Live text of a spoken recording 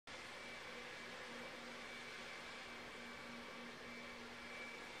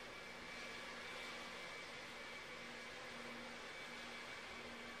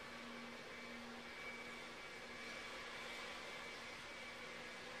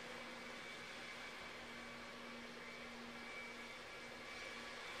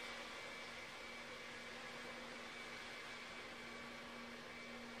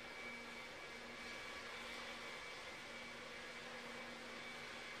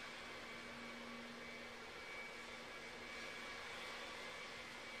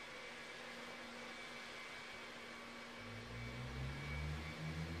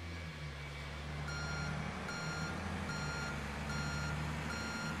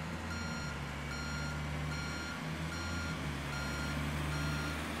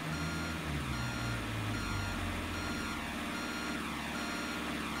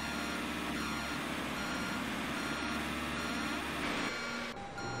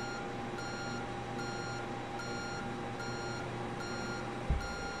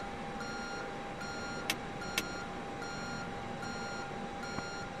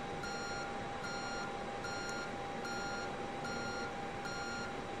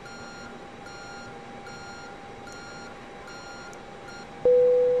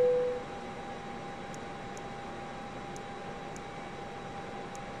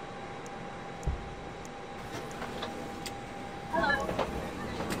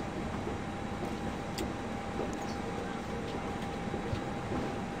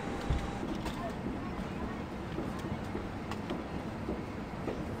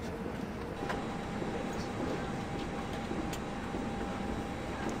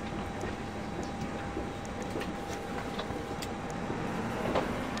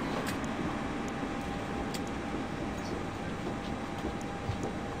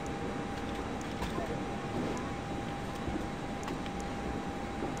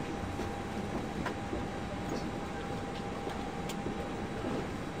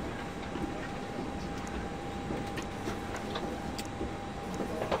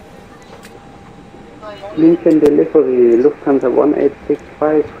München Delivery, Lufthansa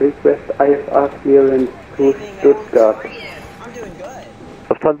 1865, request IFR clearance to Stuttgart.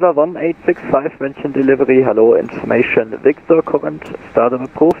 Lufthansa 1865, München Delivery, hello, information, Victor current, startup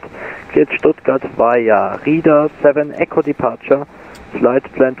approved, cleared Stuttgart via Reader 7 Echo departure, flight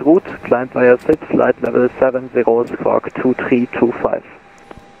planned route, climbed via SIT, flight level 70, squawk 2325.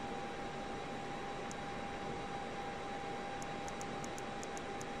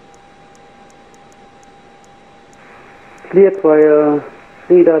 Cleared via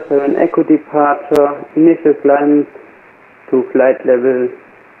Reader 7 Echo departure, initial climb to flight level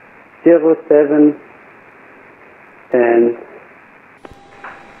 07 and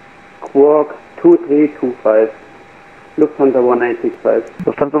squawk 2325. Lufthansa 1865.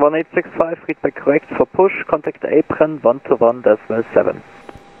 Lufthansa 1865, feedback correct for push, contact apron 121.7.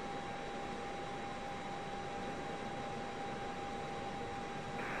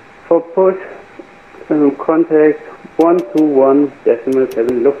 For push, contact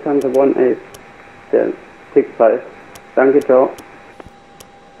 121.7 Lufthansa 1865. Danke, ciao.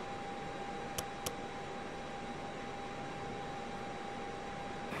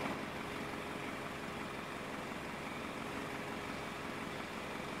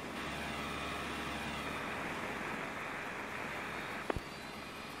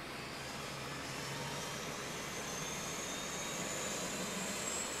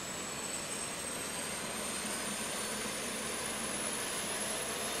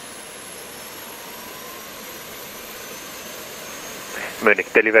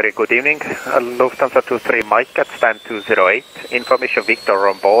 Munich Delivery, good evening. Lufthansa 23 Mike at stand 208. Information Victor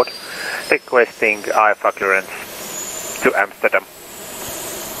on board. Requesting IFR clearance to Amsterdam.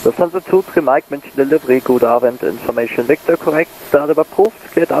 Lufthansa 23 Mike, München Delivery, good Abend. Information Victor correct. Startup approved.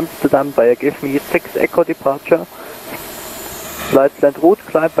 Cleared Amsterdam via give me 6 Echo departure. Flight planned route,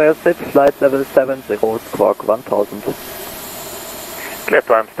 climb via SIT, flight level 70, squawk 1000. Cleared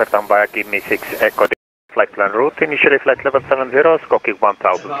to Amsterdam via give me 6 Echo flight plan route, initially flight level 70, squawking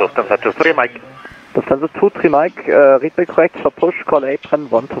 1000, Lufthansa 23 Mike. Lufthansa 23 Mike, readback correct for push, call apron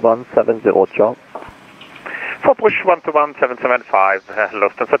 121.70, ciao. For push 121.775,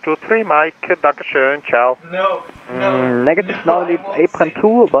 Lufthansa 23 Mike, Dankeschön, ciao. No. Negative now leaves apron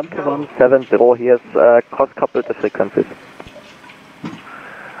 2, 121.70, here's cross-coupled the frequencies.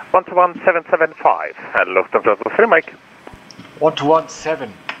 121.775, Lufthansa 23 Mike. 121.7.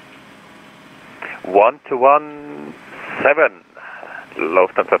 121.7,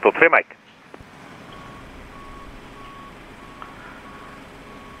 Lufthansa 23 Mike.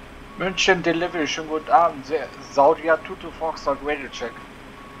 München Delivery, schönen guten Abend. Saudia Tutu Foxtrot Radio Check.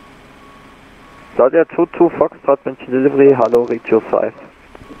 Saudia 22 Foxtrot, München Delivery, hello, Regio 5.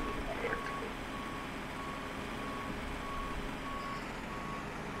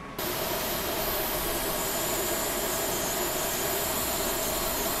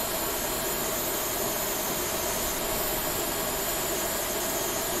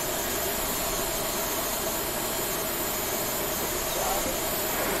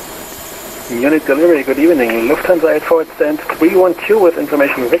 Unit Delivery, good evening. Lufthansa 84 stand 312 with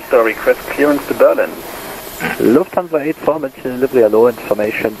information Victor, request clearance to Berlin. Lufthansa 84, München Delivery, hello,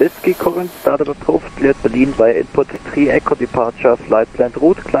 information Whiskey current, startup approved, cleared Berlin via input 3 Echo departure, flight planned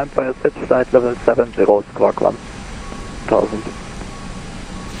route, climb via SIT, flight level 70, squawk 1000.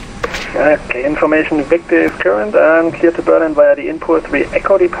 Okay, information Victor is current and cleared to Berlin via the input 3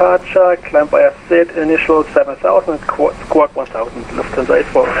 Echo departure, climb via SIT, initial 7000, squawk 1000, Lufthansa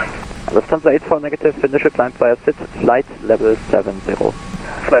 84. Lufthansa 84 negative, initial climb via SIT, flight level 70.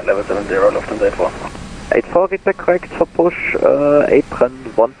 Flight level 70, Lufthansa 84. 84, readback correct for push, apron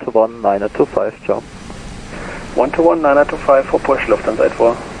 121.925, ciao. 121.925 for push, Lufthansa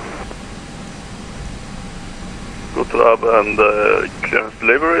 84. Good Abend, clearance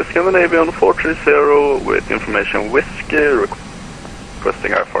delivery Scandinavian 430 with information Whiskey,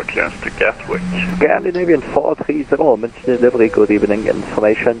 requesting IFR clearance to Gatwick. Scandinavian 430, München Delivery, good evening.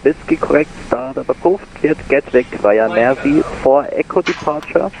 Information Whiskey correct, startup approved, cleared Gatwick via Mersey 4 Echo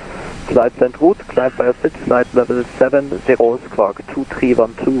departure, flight planned route, climb via SIT, flight level 70, squawk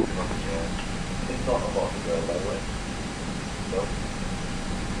 2312.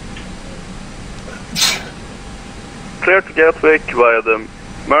 Clear to Gatwick via the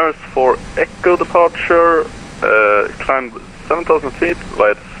Mers 4 Echo departure, climb 7,000 feet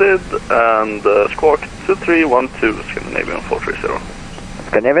via the SID and squawk 2312, Scandinavian 430.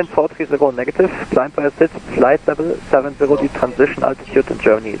 Scandinavian 430 negative, climb via SID, flight level 70, the transition altitude in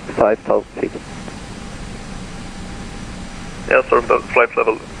Germany is 5,000 feet. Yes, sir, flight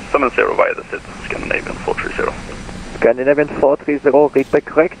level 70 via the SID, Scandinavian 430. Scandinavian 430, read back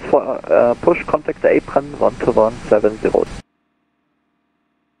correct for push contact apron 12170.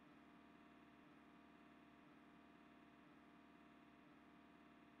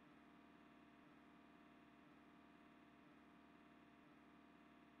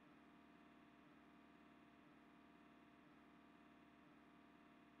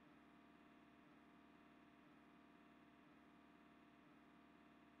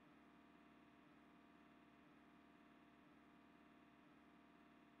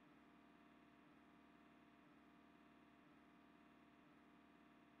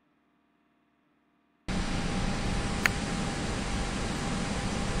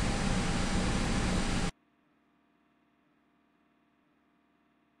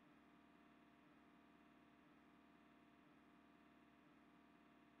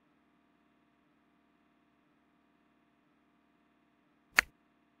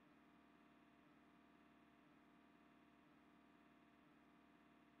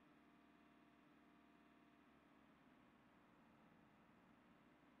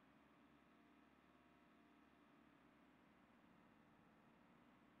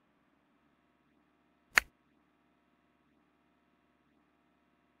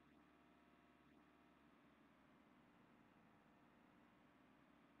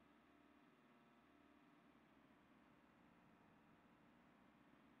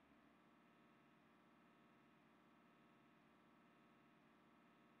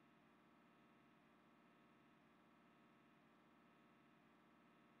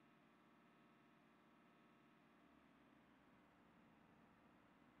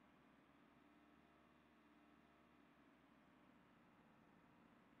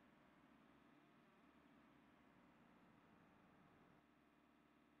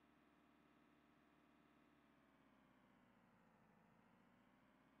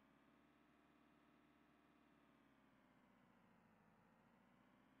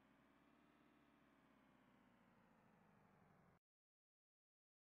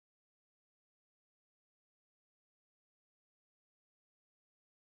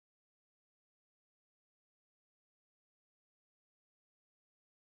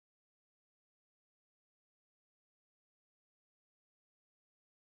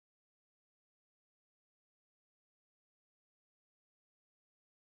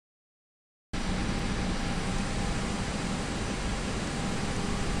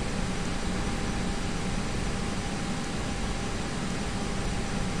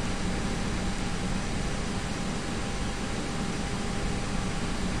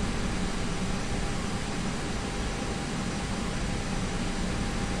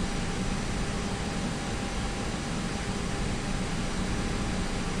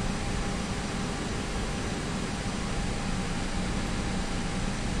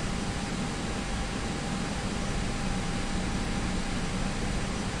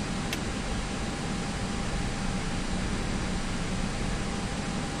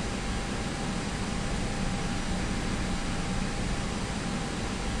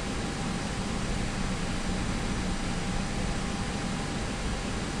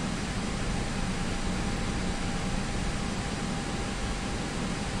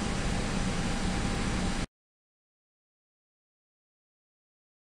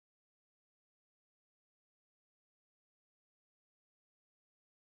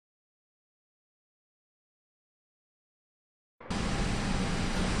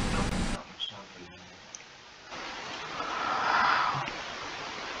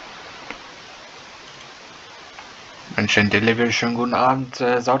 München Delivery, schönen guten Abend.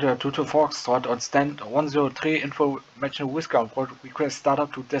 Saudia Tutu Foxtrot on stand 103 information Whiskey on board. Request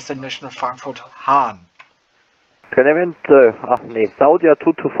startup to destination Frankfurt-Hahn. Scandinavian, Saudia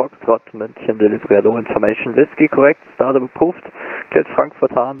 22 Foxtrot, München Delivery, hello, information Whiskey correct, startup approved, cleared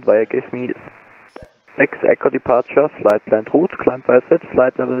Frankfurt-Hahn via give me 6 Echo departure, flight planned route, climb via set,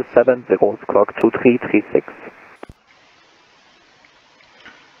 flight level 70, squawk 2336.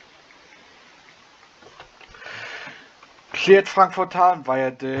 Cleared Frankfurt-Hahn via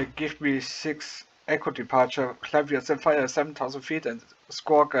the give me 6 Echo departure, climb via set, fire 7,000 feet and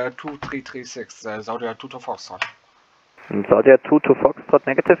squawk 2336, Saudia Tutu Foxtrot. Saudia 22 Foxtrot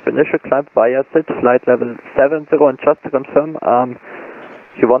negative, initial climb via set, flight level 70, and just to confirm,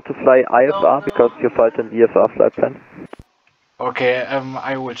 you want to fly IFR because you flight an EFR flight plan? Okay,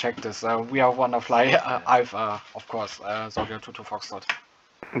 I will check this. We are wanna fly IFR, of course, Saudia 22 Foxtrot.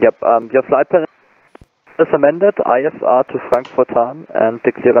 Yep, your flight plan is amended, IFR to Frankfurt-Hahn, and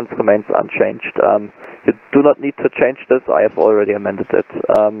the clearance remains unchanged. You do not need to change this, I have already amended it.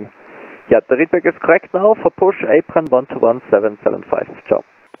 Yeah, the readback is correct now for push apron 121775. Ciao.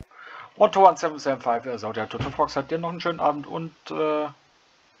 121.775, Saudia Toto Fox, hat dir noch einen schönen Abend und wir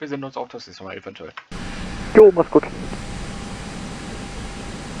sehen uns auch das nächste Mal eventuell. Jo, mach's gut.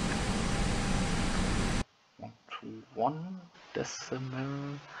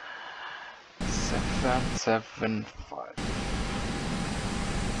 121.775.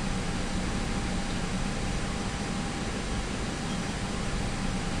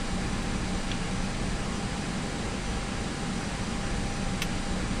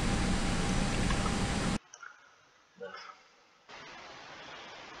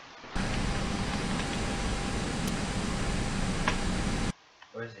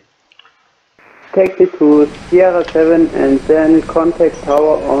 Where is it? Taxi to Sierra 7 and then contact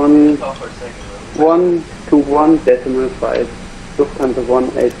tower on 121.5. Lufthansa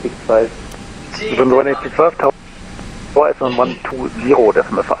 1865. Lufthansa 1865, tower is on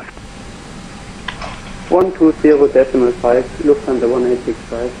 120.5. 120.5, Lufthansa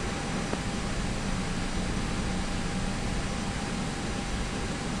 1865.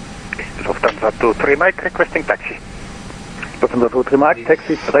 Lufthansa 23 Mike requesting taxi. Lufthansa 23 Mike,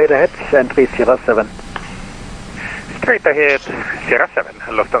 taxi straight ahead, entry Sierra 7. Straight ahead, Sierra 7,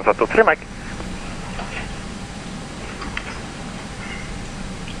 Lufthansa 23 Mike.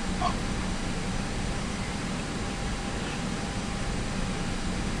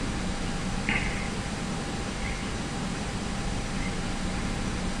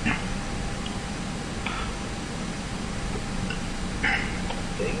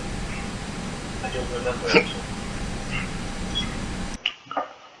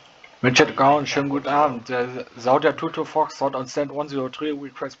 Richard Gowan, schönen guten Abend. Der Saudia Tutu Fox on stand 103,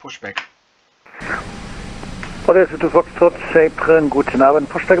 request pushback. Saudia Tutu Fox, Apron, guten Abend,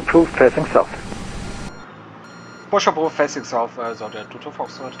 pushback approved, facing south. Push approved, facing south, Saudia Tutu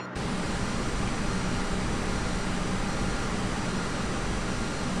Fox.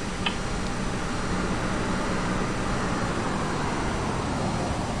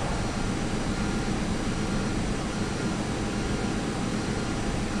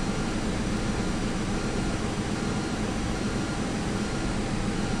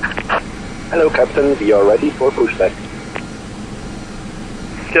 Hello Captain, we are ready for pushback.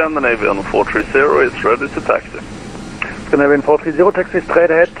 Scandinavian 430 is ready to taxi. Scandinavian 430, taxi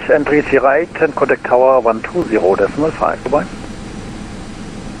straight ahead, entry Sierra 8 and contact tower 120.5. Goodbye.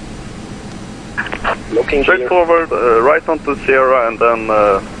 Looking Straight here. forward, right onto Sierra and then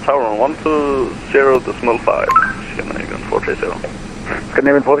tower on 120.5. Scandinavian 430.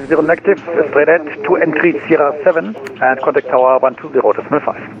 Scandinavian 430 active, straight ahead to entry Sierra 7 and contact tower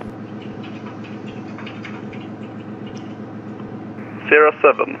 120.5. Sierra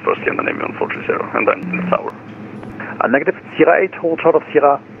 7 for Scandinavian 430 and then the tower. Negative, Sierra 8, hold short of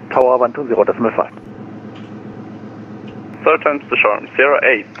Sierra, tower 120.5. Third time's the charm, Sierra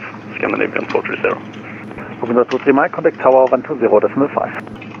 8, Scandinavian 430. Lufthansa 23 Mike, contact tower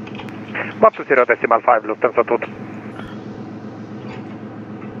 120.5. 120.5, Lufthansa 2.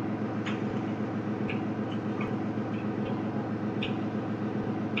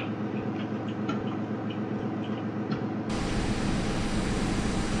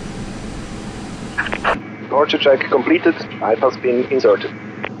 Departure check completed, pipe has been inserted.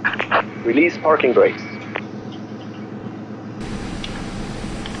 Release parking brakes.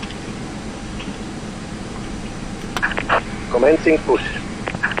 Commencing push.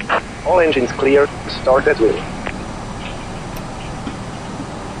 All engines clear, start at will.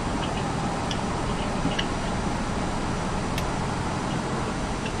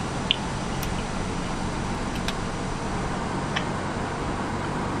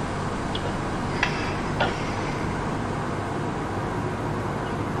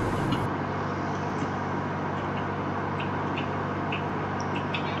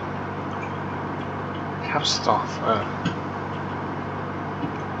 Stuff.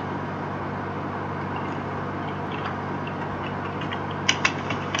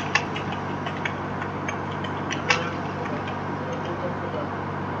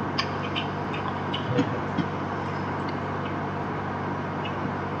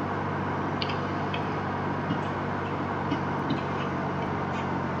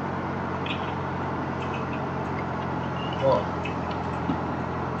 What?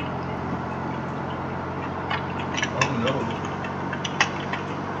 Oh no.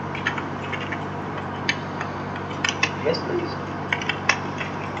 Yes, please.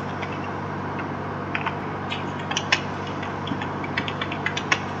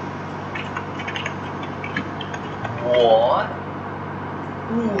 What?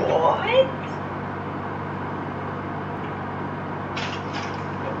 What?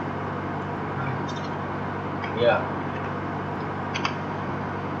 Yeah.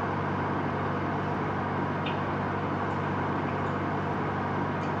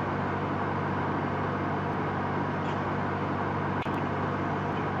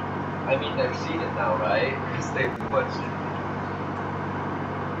 I mean, I've seen it now, right? Because they've been watched it.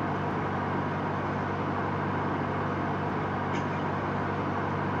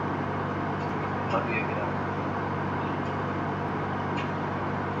 How do you get out?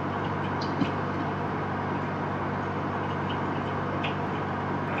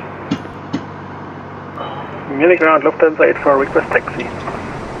 Munich ground, Lufthansa 84, request taxi.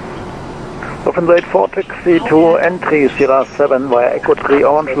 Lufthansa 84, taxi to entry Sierra 7 via Echo 3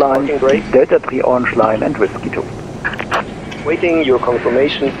 Orange Line, Delta 3 Orange Line and Whiskey 2. Waiting your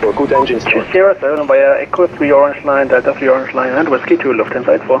confirmation for good engine start. Sierra 7 via Echo 3 Orange Line, Delta 3 Orange Line and Whiskey 2,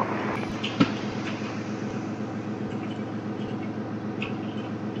 Lufthansa 84.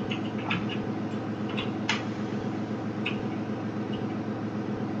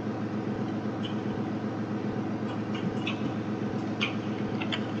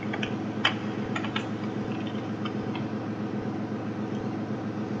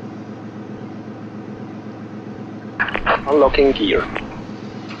 Unlocking gear.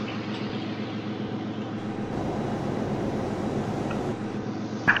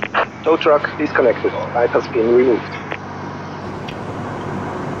 Tow truck disconnected. Pipe has been removed.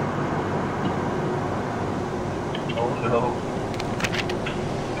 Oh no.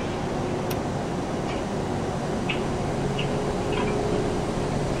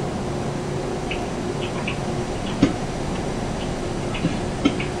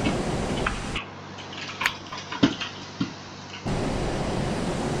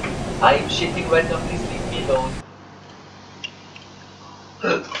 I'm shitting right now, please leave me alone.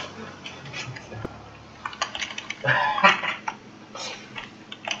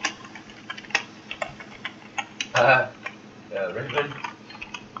 Raven.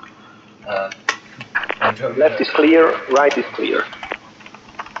 Left is clear, right is clear.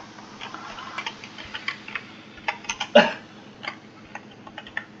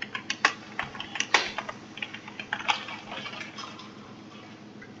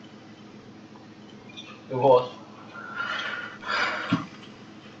 It was.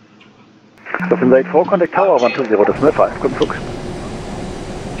 Lufthansa 84, contact tower 120.5, guten Flug.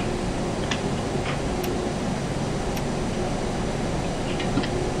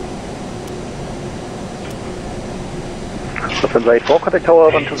 Lufthansa 84, contact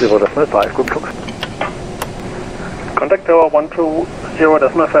tower 120.5, guten Flug. Contact tower 120.5,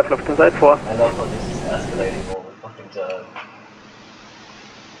 Lufthansa 84. I love how this is escalating all the fucking time.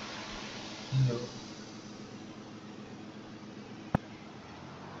 No.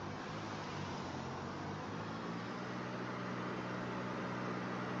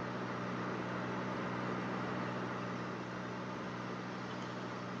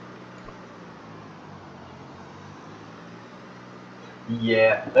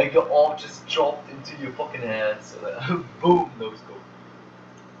 Yeah, like your arm just dropped into your fucking hands, so like, boom, no scope.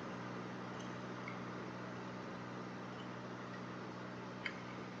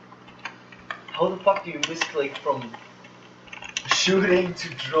 How the fuck do you misclick from shooting to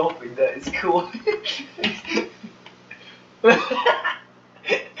dropping? That is cool.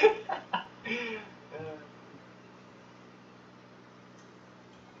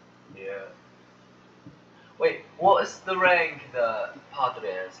 Yeah. Wait, what is the rank that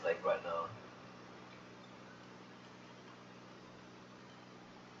Padre has like right now?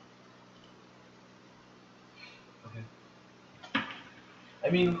 Okay. I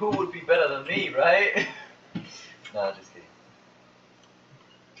mean, who would be better than me, right? Nah, just kidding.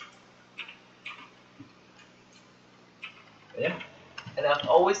 Yeah. And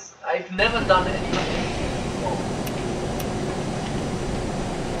I've never done anything.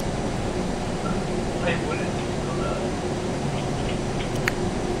 I wouldn't.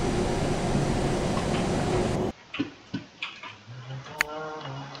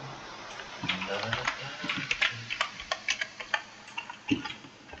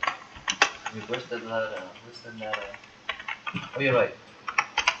 Where's the ladder? Where's the ladder? Oh, you're right.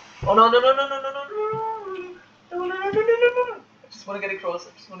 Oh no no no no no no no no no no no no no no! I just want to get across. I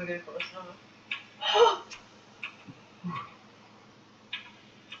just want to get across. No.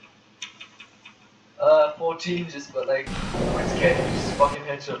 14 just, but like, it's getting just fucking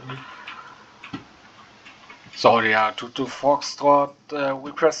headshot me. So, der Tutu Foxtrot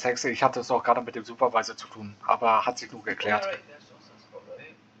Request Taxi, ich hatte es auch gerade mit dem Supervisor zu tun, aber hat sich nur geklärt.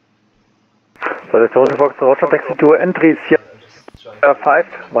 So, the Total Foxtrot taxi to entry Sierra 5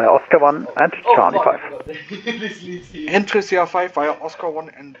 via Oscar 1 and Charlie 5. Entry Sierra 5 via Oscar 1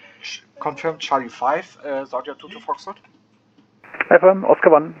 and confirmed Charlie 5, Saudia Tutu Foxtrot. FM, Oscar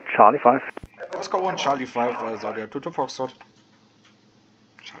 1, Charlie 5. Oscar 1, Charlie 5, Saudia Tutu Foxtrot.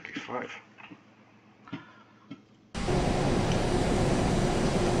 Charlie 5.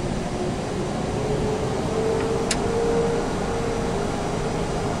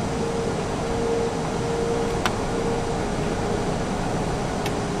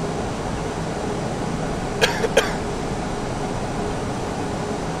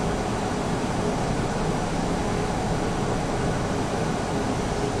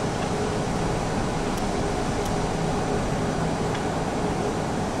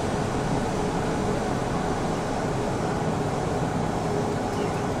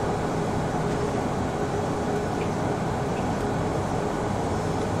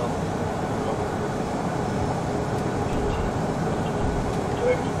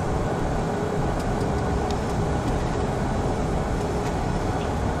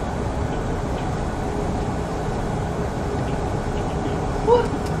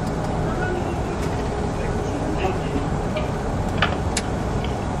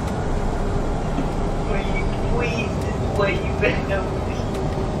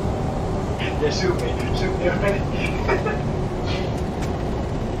 Yeah, shoot me already.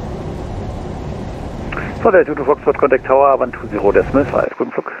 So, der 22 Foxtrot Contact Tower 120.5,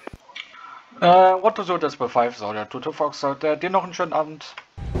 guten Flug. 120.5, so, der 22 Foxtrot, dir noch einen schönen Abend.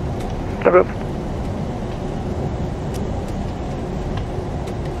 Danke.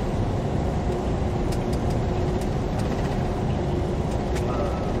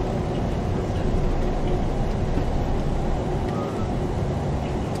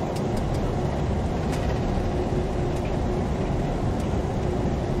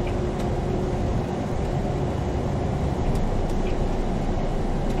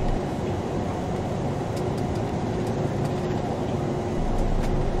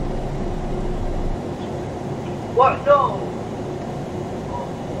 What? No!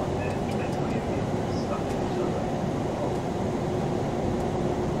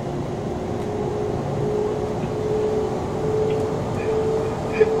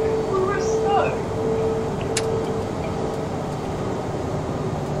 We were stuck.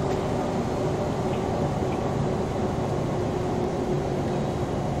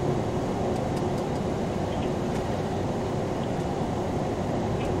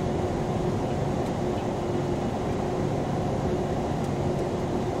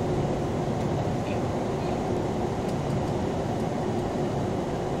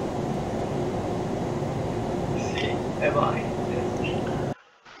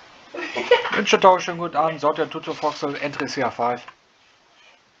 Wünsche Tower, schönen guten Abend, so, der 22 Foxtrot, Entry CR5.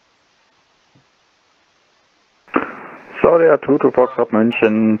 So, der 22 Foxtrot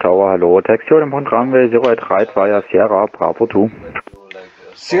München Tower, hallo. Taxi im Hund Runway 083 via Sierra Bravo 2.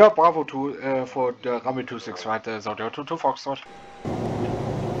 Sierra Bravo 2 for the runway 26 right, so, der 22 Foxtrot.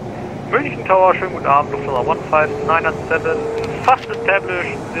 München Tower, schönen guten Abend, Lufthansa 15907, fast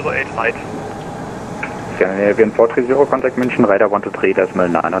established 08 right. Scandinavian 430, Contact München, Radar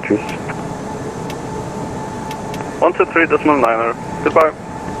 123.9, tschüss. 123.9, goodbye.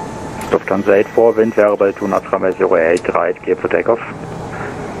 Lufthansa 84, wind variable 2 knots, runway 08 right, clear for takeoff.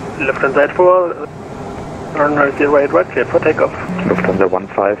 Lufthansa 84, runway 08 right, clear for takeoff. Lufthansa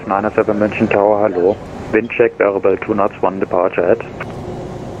 15907 München Tower, hallo. Wind check variable 2 knots, 1 departure ahead.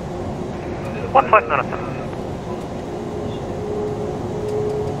 15907.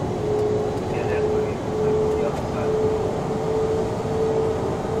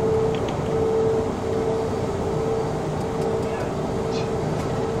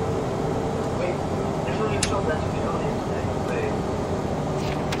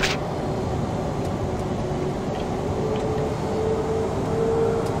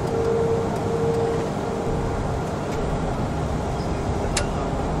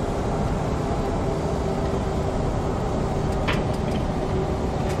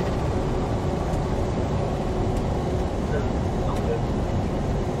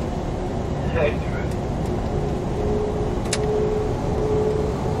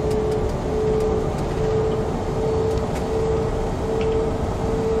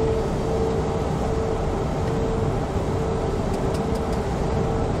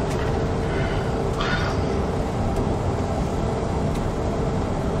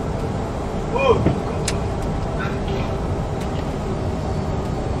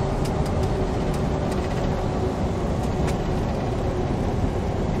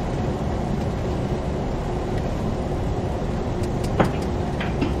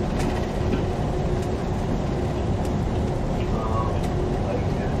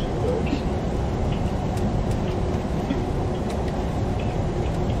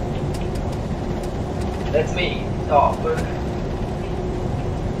 That's me. Oh,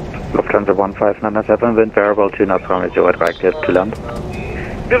 Lufthansa 15907, wind variable 2 knots, runway 03 clear to land.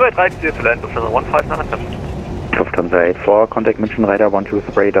 03 clear to land, Lufthansa 15907. Lufthansa 84, contact München Radar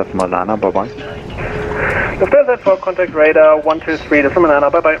 123.9, bye bye. Lufthansa 84, contact radar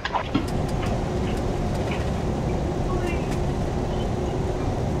 123.9, bye bye.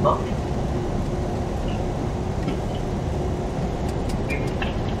 huh?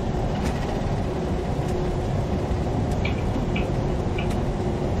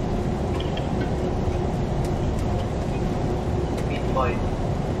 Fine.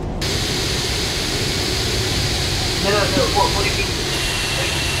 No, what do you mean?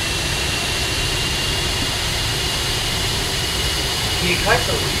 Can you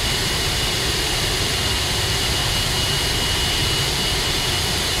cancel?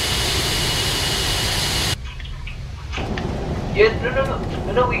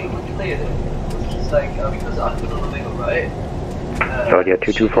 Yeah, no, we can play it. It's just like, because I'm going on the Mega, right? So, the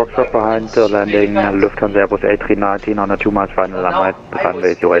 22 Foxtrot behind landing Lufthansa Airbus A319 on a 2 miles final runway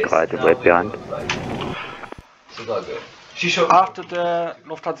 08 right, wait behind. So that good. After the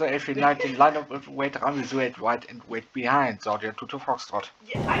Lufthansa A319 lineup with wait runway 08 right and wait behind, Saudia 22 Foxtrot.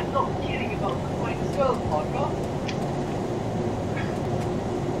 Yeah, I'm not kidding about the point as well, Parker.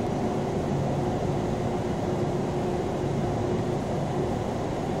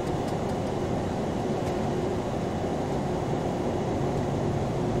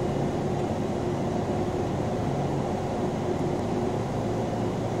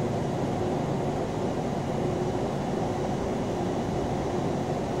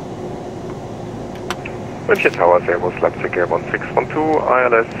 München Tower, Servus, Leipzig Air 1612,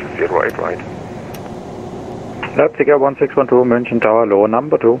 ILS 08 right. Leipzig Air 1612, München Tower, low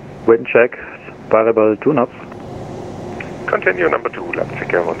number 2, wind check, variable 2 knots. Continue number 2,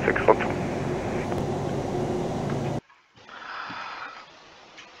 Leipzig Air 1612.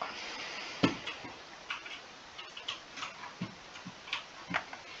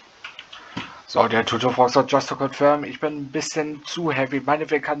 So, der Tutor Foxtrot, just to confirm, ich bin ein bisschen zu heavy.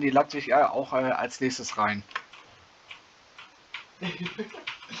 Meinetwegen kann die Leipzig auch als nächstes rein.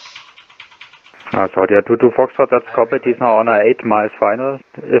 Saudia 22 Foxtrot, that's copied. He's now on a 8 miles final.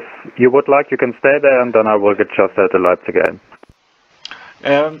 If you would like, you can stay there and then I will get just at the Leipzig end.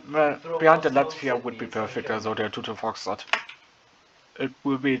 Behind the Leipzig here would be perfect, Saudia 22 Foxtrot. It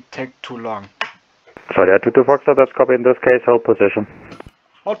will be take too long. Saudia 22 Foxtrot, that's copied. In this case, hold position.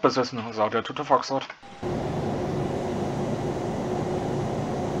 Hold position, Saudia 22 Foxtrot.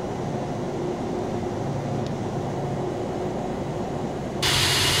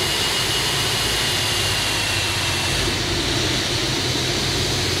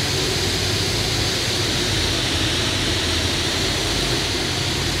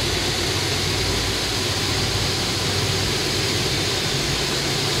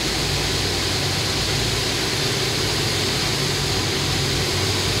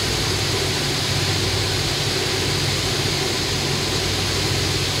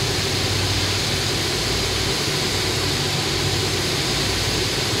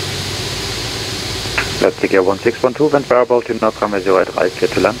 Leipzig Air 1612, wind variable to knock runway 08 right, clear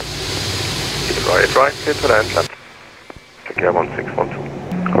to land. 08 right, clear to land, Leipzig Air 1612.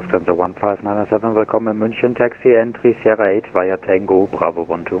 Lufthansa 1597, willkommen in München, taxi entry Sierra 8 via Tango, Bravo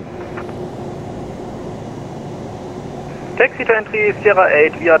 12. Taxi to entry Sierra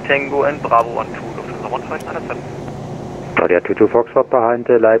 8 via Tango and Bravo 12, Lufthansa 1597. Saudia 22 Foxtrot behind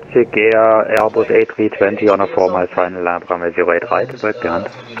the Leipzig Air Airbus A320 on a 4 miles final line, runway 08 right, wait behind.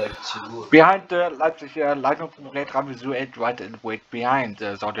 Behind the Leipzig Air lineup rate runway 08 right and wait behind,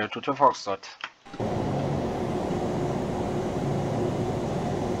 Saudia 22 Foxtrot.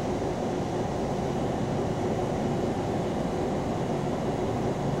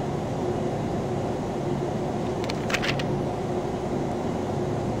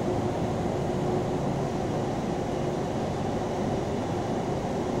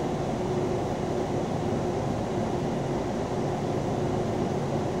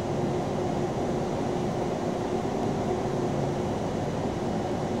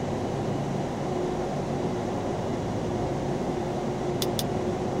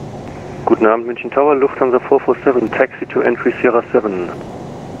 Guten Abend, München Tower, Lufthansa 447, taxi to entry Sierra 7.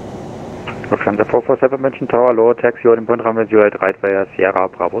 Lufthansa 447, München Tower, low taxi holding point runway 08 right via Sierra,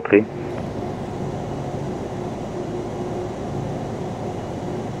 Bravo 3.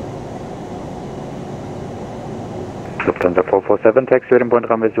 Lufthansa 447, taxi holding point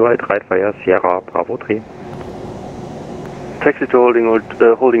runway 08 right via Sierra, Bravo 3. Taxi to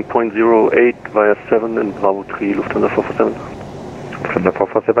holding point 08 via 7 and Bravo 3, Lufthansa 447. Lufthansa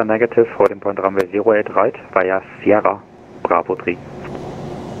 447 negative, holding point runway 08 right via Sierra, Bravo 3.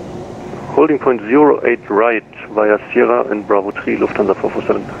 Holding point 08 right via Sierra and Bravo 3, Lufthansa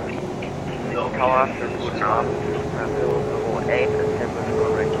 447. Tower, guten Abend, 08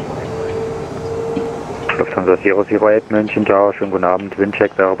 Lufthansa 008, München Tower, schönen guten Abend, wind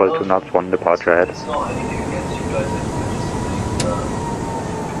check variable 2 knots, 1 departure ahead. It's not anything against you guys,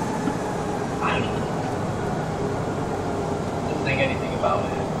 I don't think anything about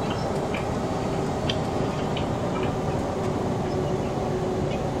it.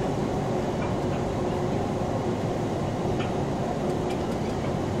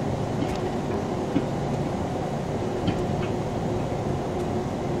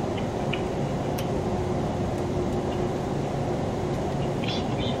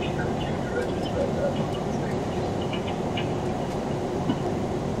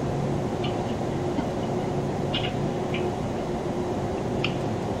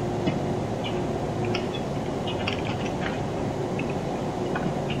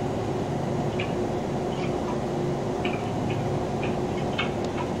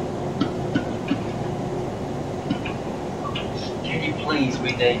 please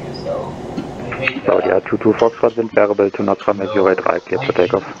rename yourself. I hate Saudia that. 22 Foxtrot, wind variable to not from 083, clear for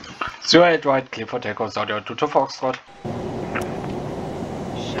takeoff. 08 right, clear for takeoff, Saudia 22 Foxtrot.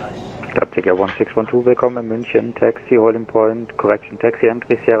 Tiger 1612, willkommen in München, taxi, holding point, correction, taxi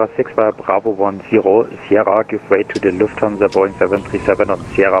entry, Sierra 6 via Bravo 10, Sierra, give way to the Lufthansa Boeing 737 on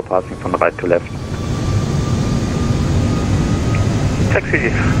Sierra passing from right to left.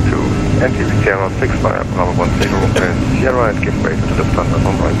 Taxi to entry Sierra 6 via Bravo 10 and Sierra and give way to the Lufthansa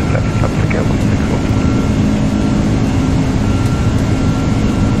from right to left. Tiger 1612.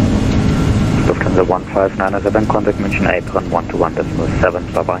 Lufthansa 1597, contact München apron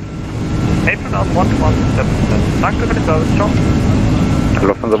 121.7, bye bye. Apron on 121.7. Danke für den Service, ciao.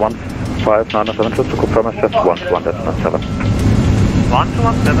 Lufthansa 1597, just to confirm it's just 121.7.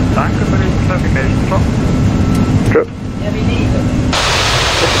 121.7, danke für die Clarification, ciao. Tschüss. Yeah, we need them.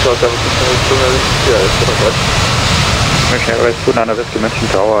 München Airways 29 Whiskey München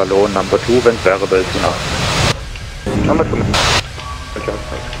Tower, hello, number 2, wind variable to now. Number 2.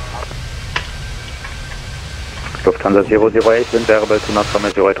 Lufthansa 008, wind variable to not from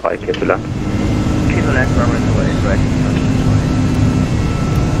 083, clear to land. Clear to land, runway 28, right.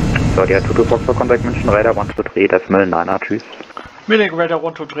 So, der 22 Fox for contact München Radar 123, Decimal 9er, tschüss. Munich Radar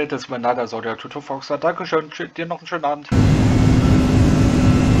 123, Decimal 9er, Saudia 22 Foxtrot. Dankeschön, dir noch einen schönen Abend.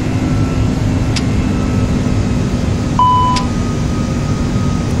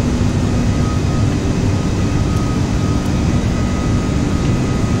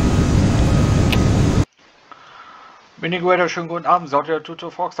 Munich Radar, schönen guten Abend, Saudia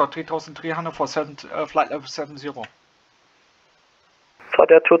 22 Foxtrot 3300 for flight level 70.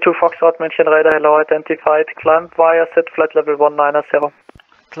 Saudia 22 Foxtrot, München Radar, hello, identified, climb via set flight level 190.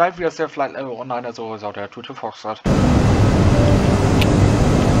 Climb via set flight level 190, Saudia 22 Foxtrot.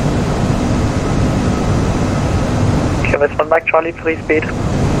 QMS 1 Mike Charlie, free speed.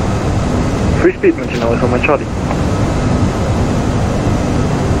 Free speed, München, also Mike Charlie.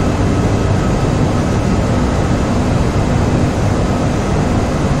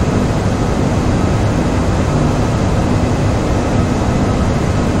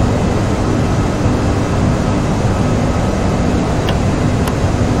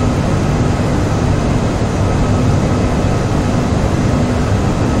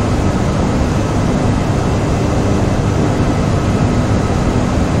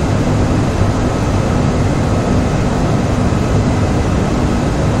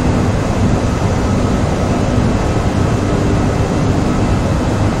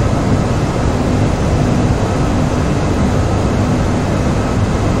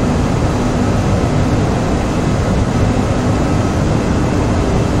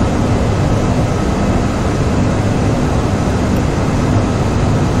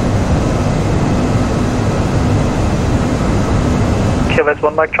 QMS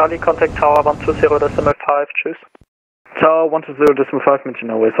 1 Mike Charlie, contact Tower 120.5, tschüss. Tower 120.5, München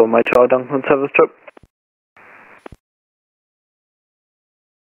Airways, so Mike Charlie, danke und Service, tschüss.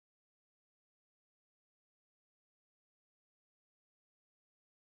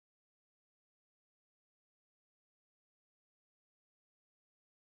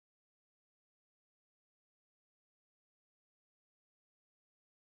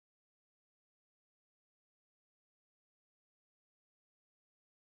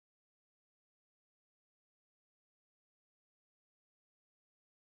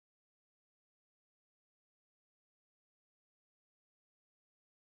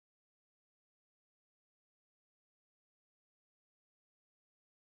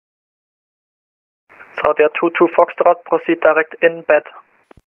 So, der 22 Foxtrot, proceed direct in bed.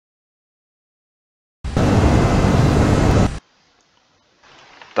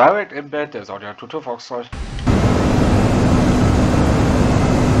 Direct in bed, der Saudia 22 Foxtrot.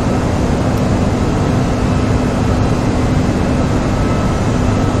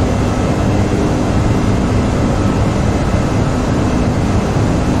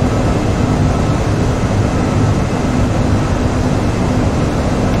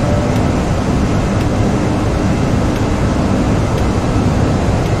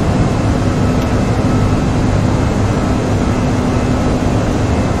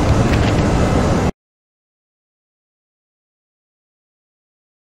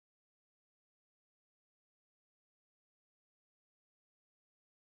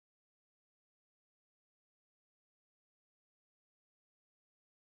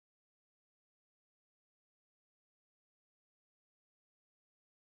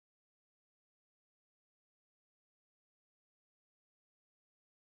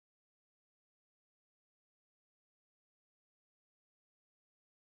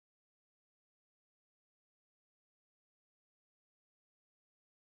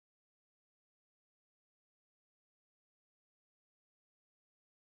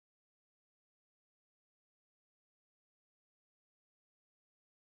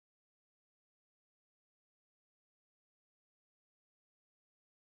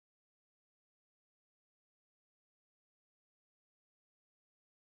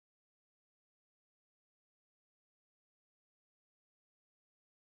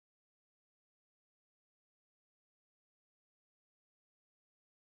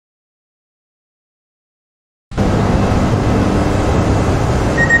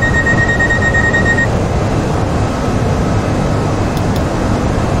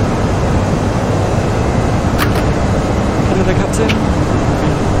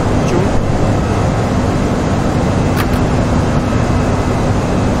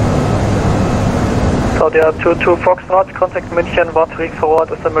 Saudia 22 Foxtrot, Contact München, Wartring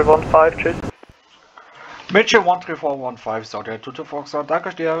forward, Assemble 15, tschüss. München 13415, Saudia 22 Foxtrot,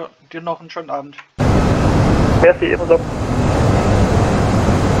 danke dir noch einen schönen Abend. Merci, ebenso.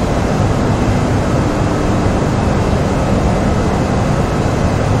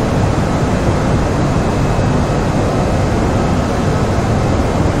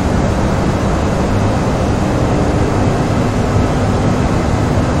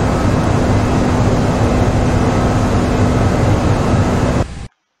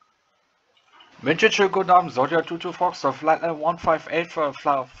 München, schönen guten Abend, Saudia 22 Foxtrot, Flight Level 158 for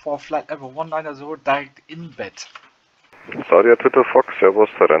Flight Level 190 direct in bed. Saudia 22 Fox, Servus,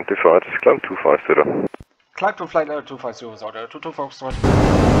 identified, climb 250. Climb to Flight Level 250, Saudia 22 Foxtrot.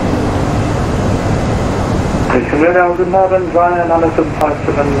 Guten Abend, Ryanair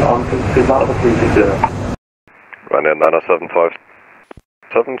 9757 on Prepar3D. Ryanair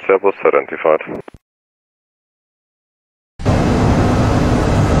 9757, Servus, identified.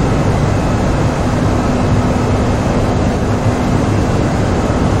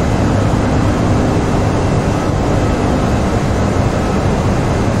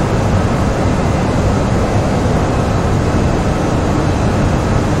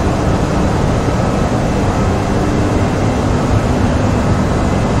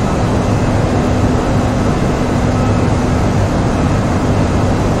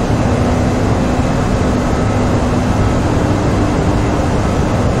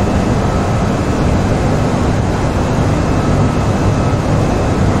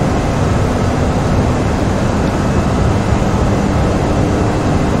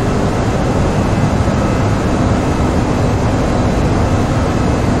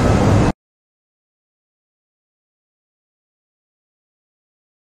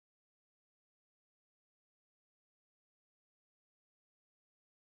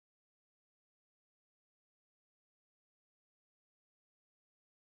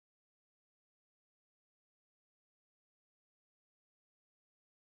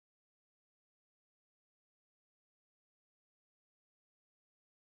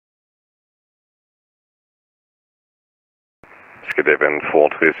 EDDM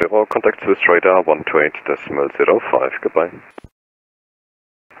 430, contact Swiss radar 128.05, goodbye.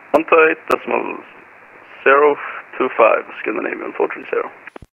 128.025, Scandinavian 430.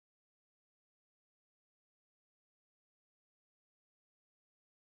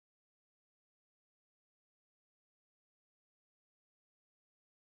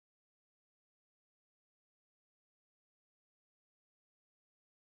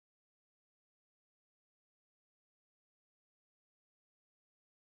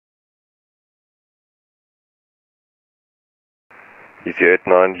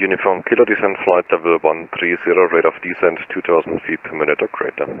 EC89 Uniform Kilo descent flight level 130, rate of descent 2000 feet per minute or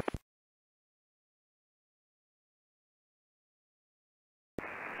greater.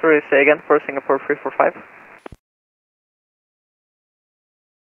 Sorry, say again for Singapore 345.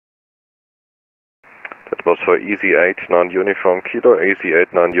 That was for EC89 Uniform Kilo,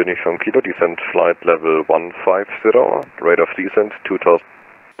 AC89 Uniform Kilo, descent flight level 150, rate of descent 2000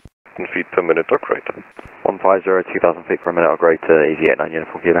 feet per minute or greater. 150, 2000 feet per minute or greater, EC89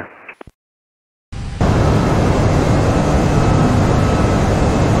 Uniform Kilo.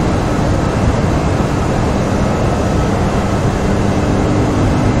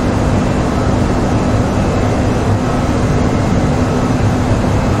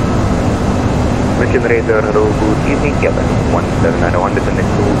 Mission Radar, hello, good evening, Kevin. 17901, descending to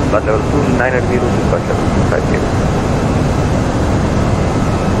flight level 2980 to flight level 250.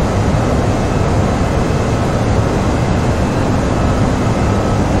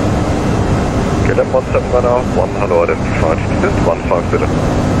 KLM 171, 1 hello, identified, descent 150.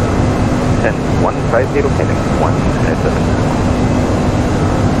 10, 150, heading 170.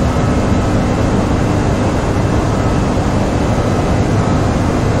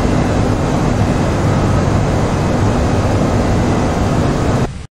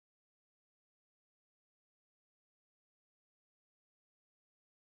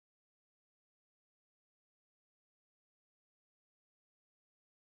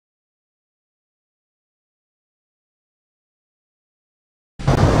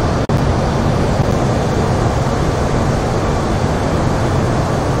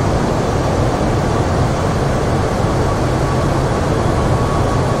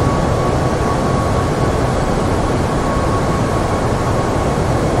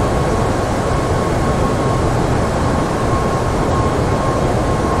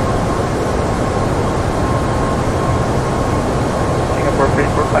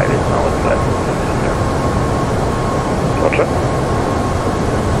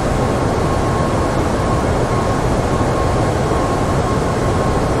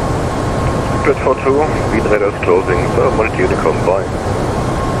 Flight 42, lead radar is closing, so monitor Unicom by.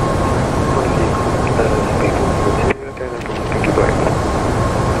 Thank you, bye.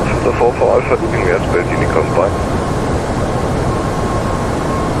 The 4 Alpha leaving airspace, Unicom by.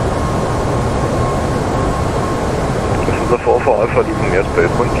 This is the 4 Alpha leaving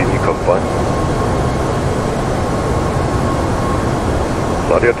airspace, monitor Unicom by.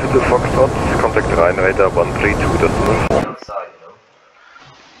 Sadia 2 Foxtrot, contact Rhine radar 132.4.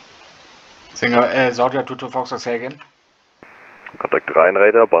 Singer, Saudi 2 Foxtrot, say again. Contact Rhine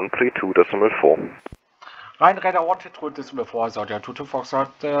radar 132.4. Rhine radar 132.4, Saudi 2 Foxtrot,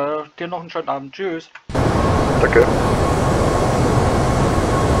 dir noch einen schönen Abend, tschüss. Danke.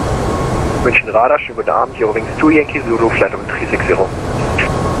 München Radar, schönen guten Abend, hier übrigens 2 Yankee Zulu, Flight 360.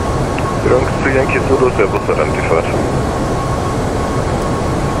 Übrigens 2 Yankee Zulu, Servus identified.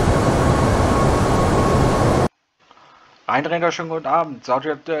 Rheinräder, schönen guten Abend.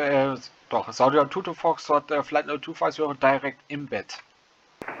 Saudi 2 Foxtrot, Flight 250 direct im Bett.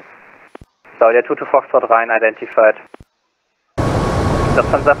 Saudi 2 Foxtrot, Rhein identified.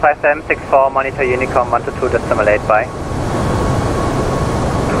 Lufthansa 5764, monitor Unicom 122.8 by.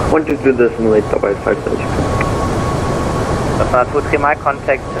 122.8 by 570. Lufthansa 23 mile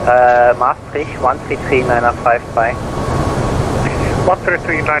contact Maastricht 133.905 by.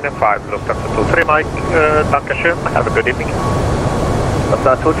 133.905, Lufthansa 23 Mike, Dankeschön, have a good evening.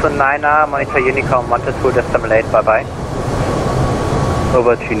 Lufthansa 229er, monitor Unicom 122.8 bye bye.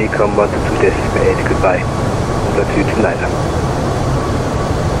 Over to Unicom 122.8, goodbye. Over to 229er.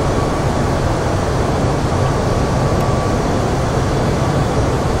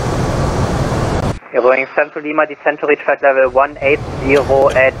 Going 7 to Lima, descend to reach flight level 180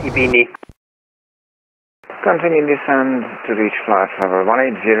 at Ibini. Continue descent to reach flight level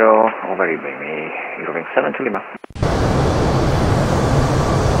 180 over Ibini, going 7 to Lima.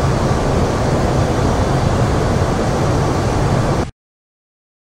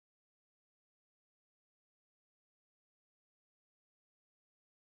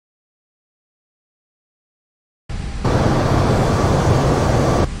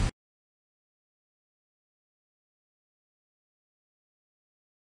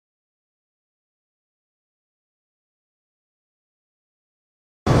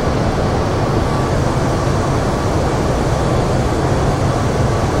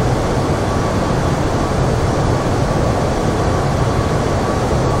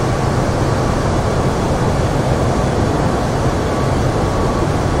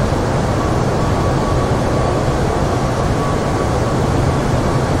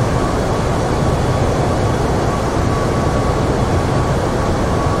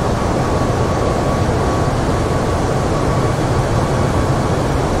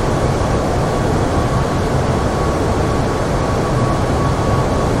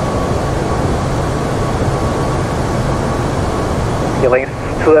 Übrigens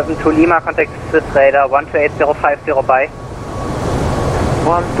 272 Lima, contact Swiss radar 128.050 by.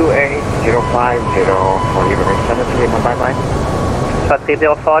 128.050 for Liberty 7 to Lima, bye bye.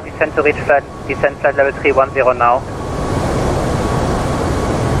 304, descend to reach flight, descend flight level 310 now.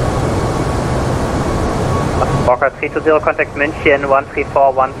 Walker 320, contact München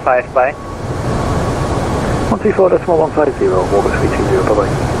 134.15 by. 134.150, Walker 320, bye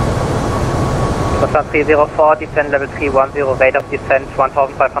bye. 304, descend level 310, rate of descent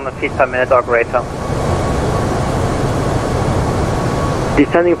 1,500 feet per minute or greater.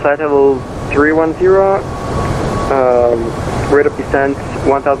 Descending flight level 310, rate of descent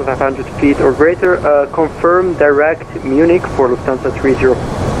 1,500 feet or greater. Confirm direct Munich for Lufthansa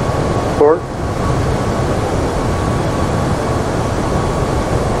 304.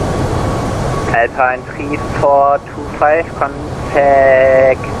 Alpine 3425,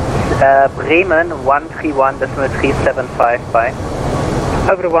 contact Bremen 131.375 by.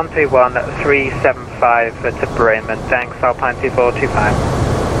 Over to 131.375 to Bremen, thanks, Alpine 2425.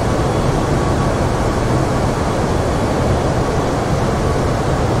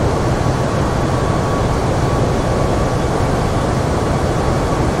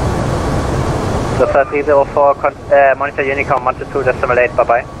 So 304, monitor Unicom 122.8, bye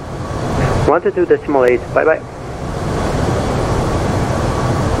bye. 122.8, bye bye.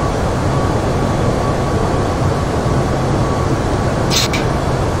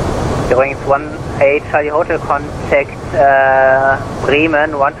 Übrigens 18 Charlie Hotel, contact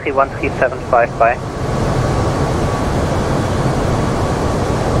Bremen 131.375 by.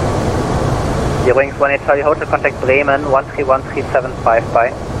 Übrigens 18 Charlie Hotel, contact Bremen 131.375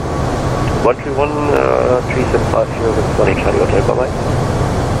 by. 131.375 here with 18 Charlie Hotel, bye bye.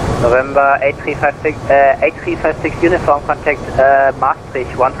 November 8356 uniform contact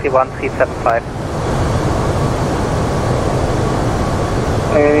Maastricht 131375.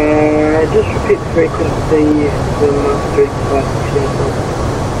 Just repeat the frequency for Maastricht uniform.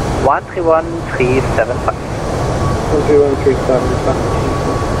 131375.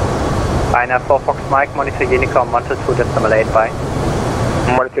 131375. Einer 4 Fox Mike, monitor Unicom 122.8 by.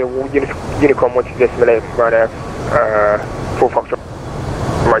 Monitor Unicom 122.8 by there, 4 Fox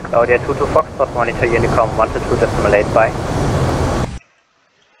Mike. Audio 22 Foxtrot, monitor Unicom 122.8 by.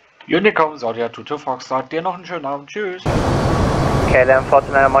 Unicom, Saudia 22 Foxtrot, dir noch einen schönen Abend, tschüss. KLM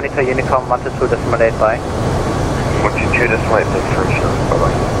 49 monitor Unicom 122.8 by. 122.8, thanks for insurance, bye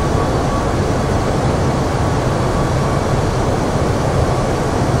bye.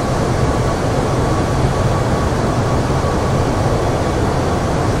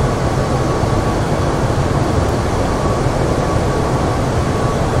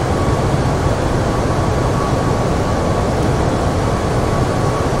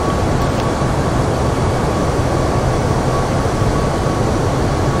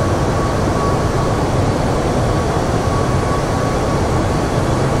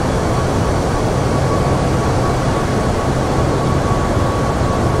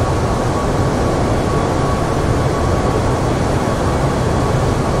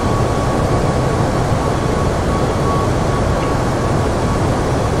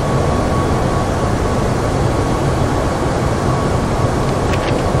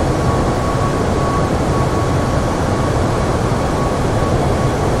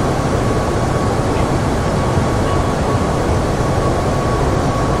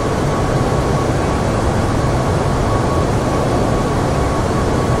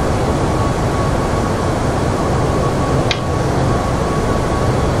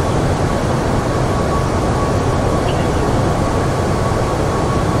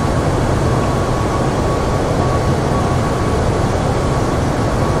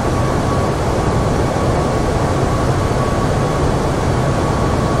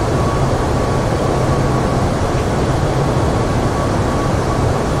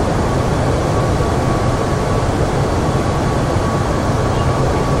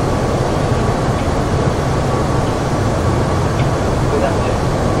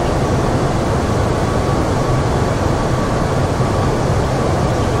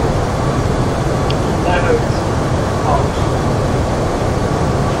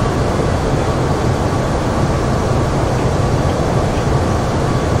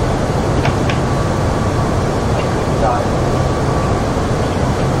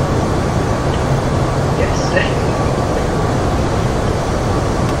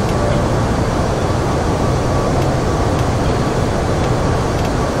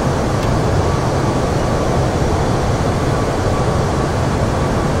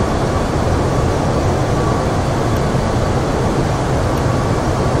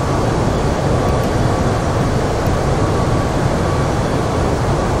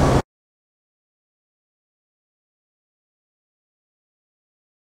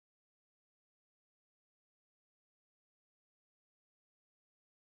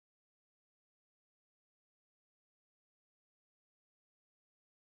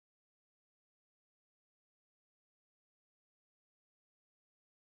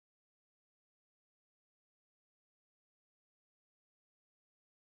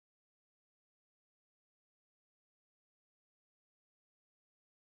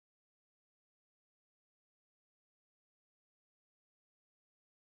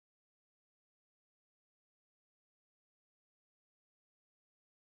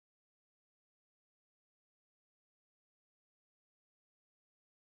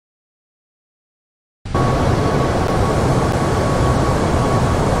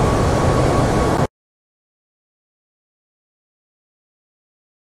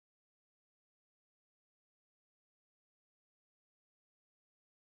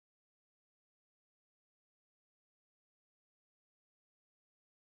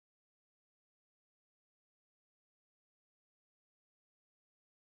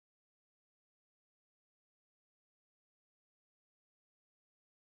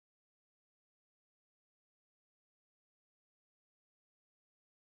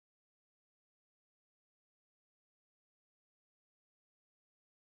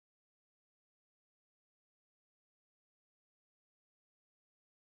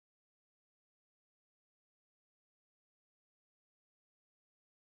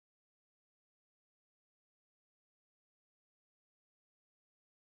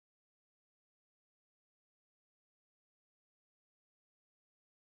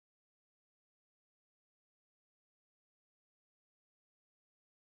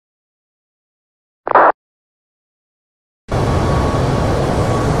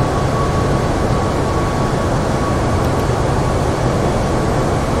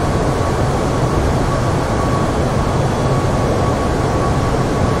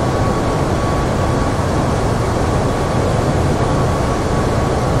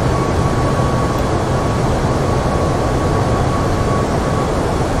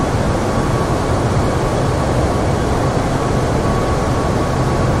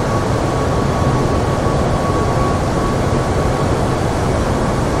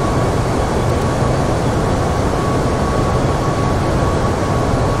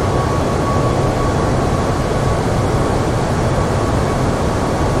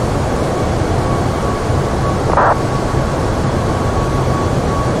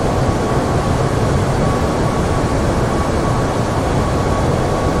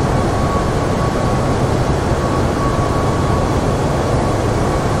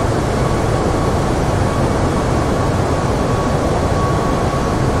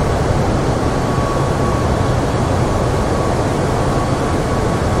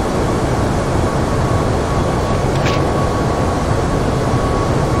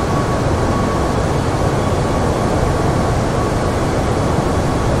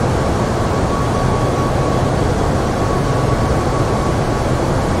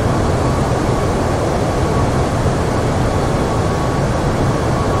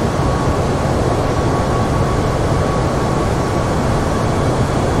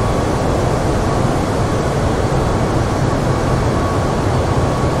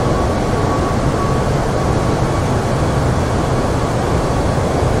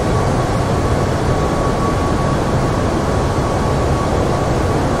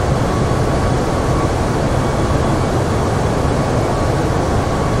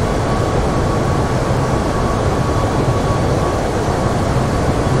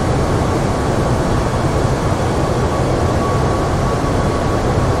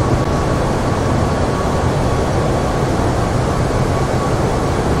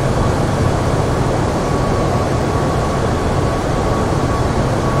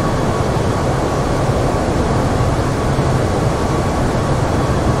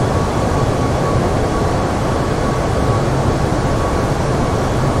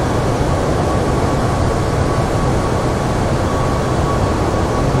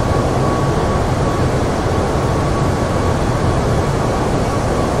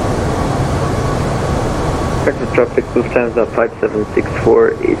 traffic Lufthansa 5764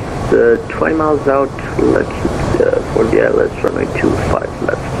 is 20 miles out, left for the ILS runway 25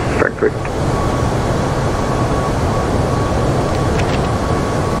 left, Frankfurt.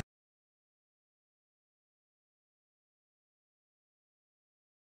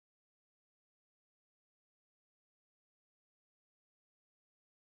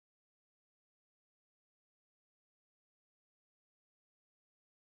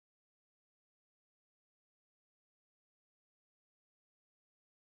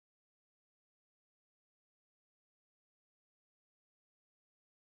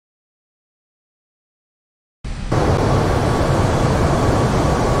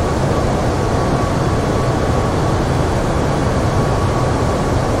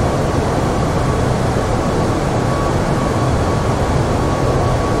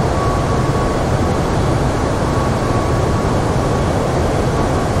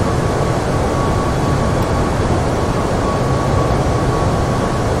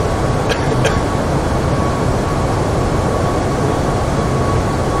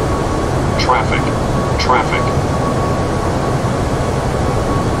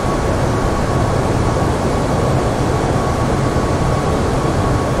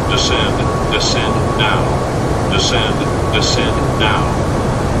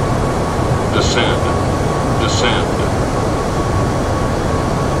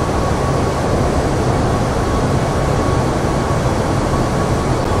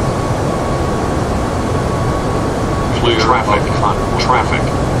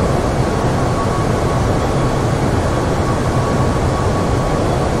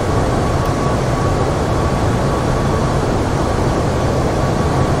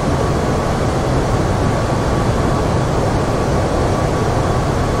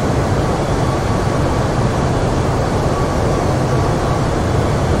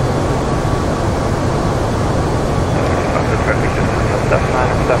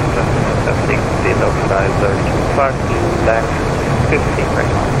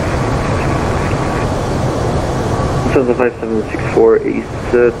 Lufthansa 5764 is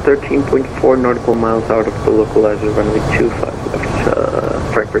 13.4 nautical miles out of the localizer runway 25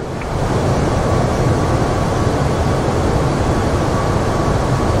 left, Frankfurt.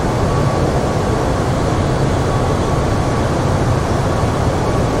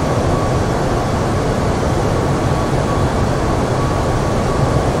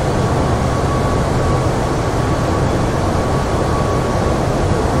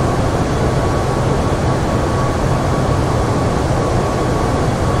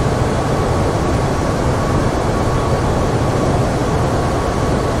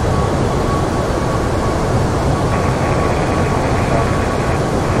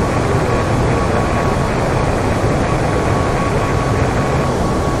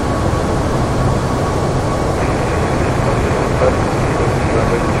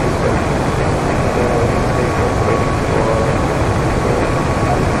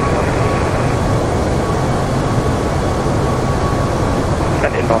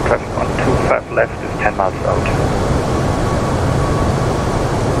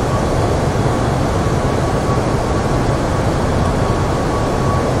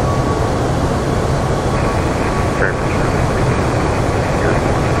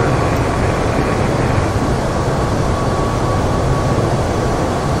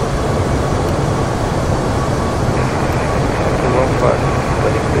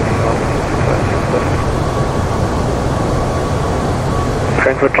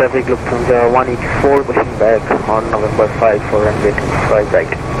 Frankfurt traffic, Lufthansa 184, pushing back on November 5 for runway 25 right.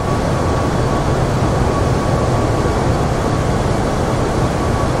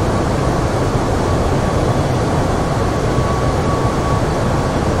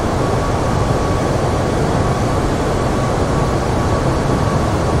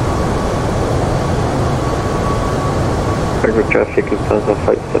 Frankfurt traffic, Lufthansa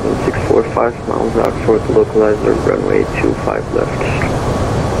 5764, 5 miles out for the localizer, runway 25 left.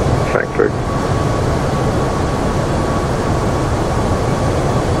 Frankfurt.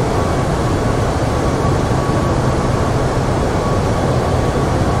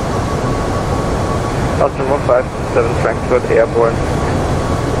 Austin 157 Frankfurt Airborne.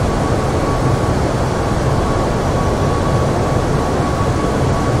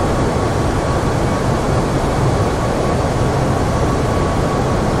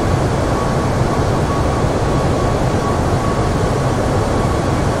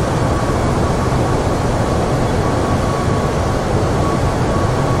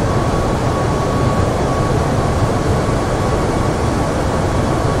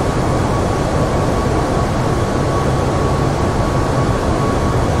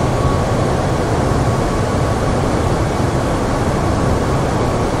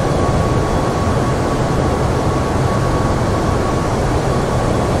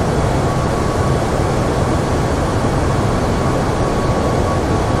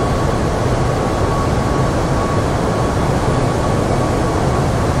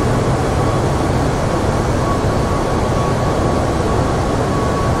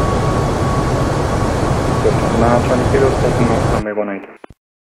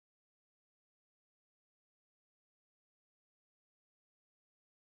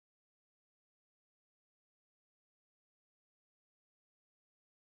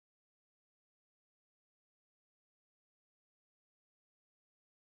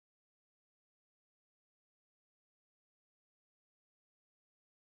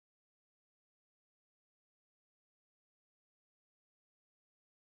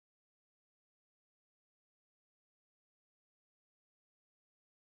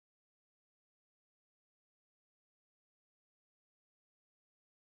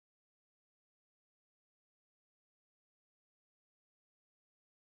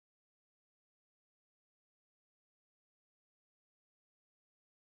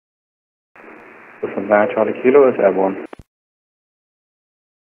 From there, Charlie Kilo is airborne.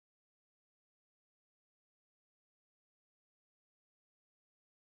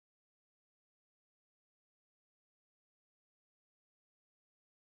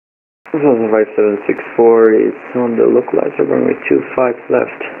 This is 5764, it's on the localizer, runway 25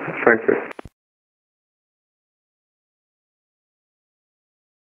 left, Frankfurt.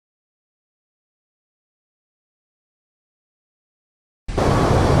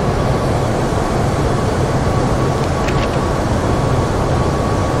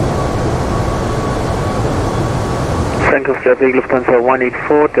 Frankfurt Lufthansa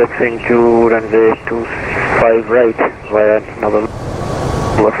 184, taxiing to runway 25 right via November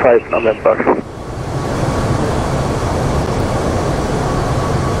 5 November.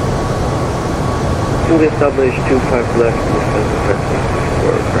 To establish 25 left, Lufthansa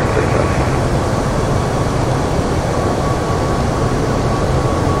for Frankfurt.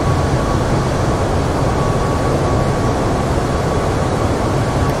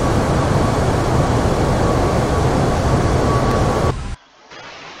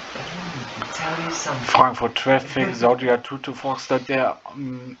 Frankfurt traffic, Zodiac 224, that there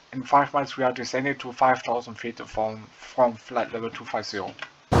in 5 miles we are descending to 5,000 feet from flight level 250.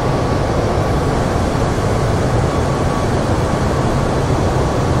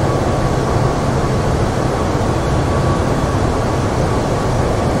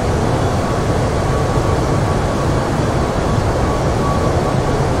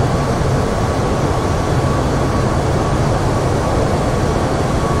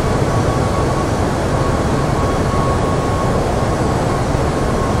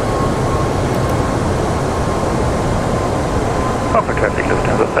 Traffic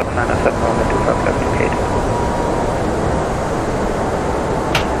Lufthansa 797 on the 25 left to gate.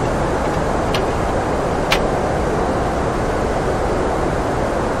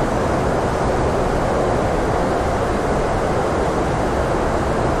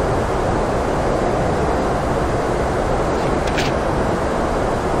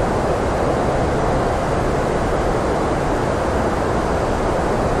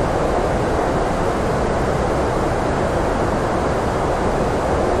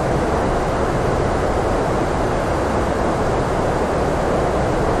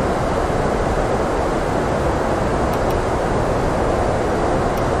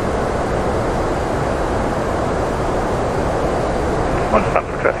 On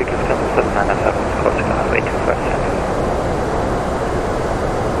Frankfurt traffic, Lufthansa 797 is crossing the highway 257.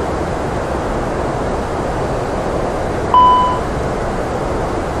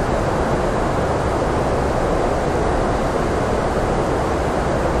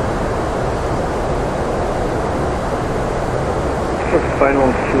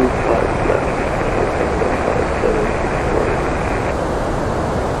 Final 25 left.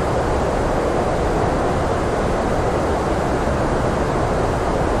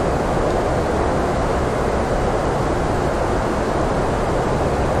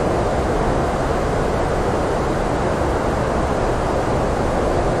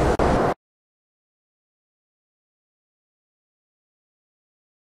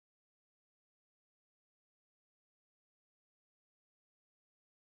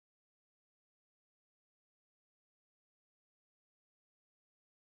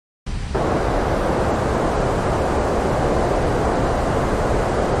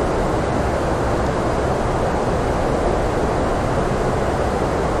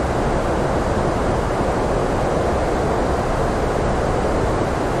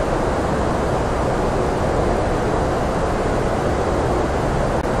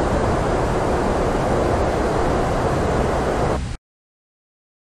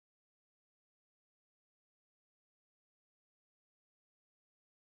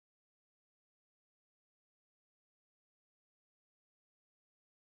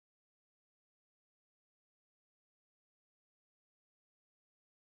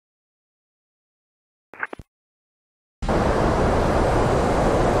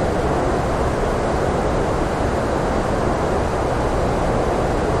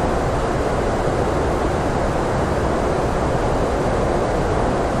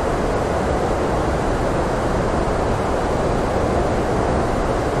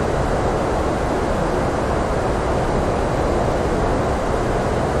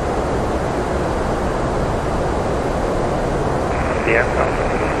 The aircraft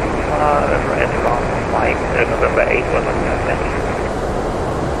at around November 8 was on your set.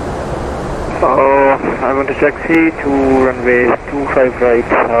 I want to taxi to runway 25 right.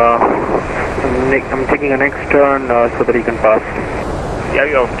 I'm taking a next turn so that you can pass. Yeah,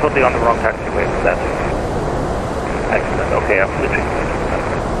 you're totally on the wrong taxiway for that. Excellent, okay, I'm switching.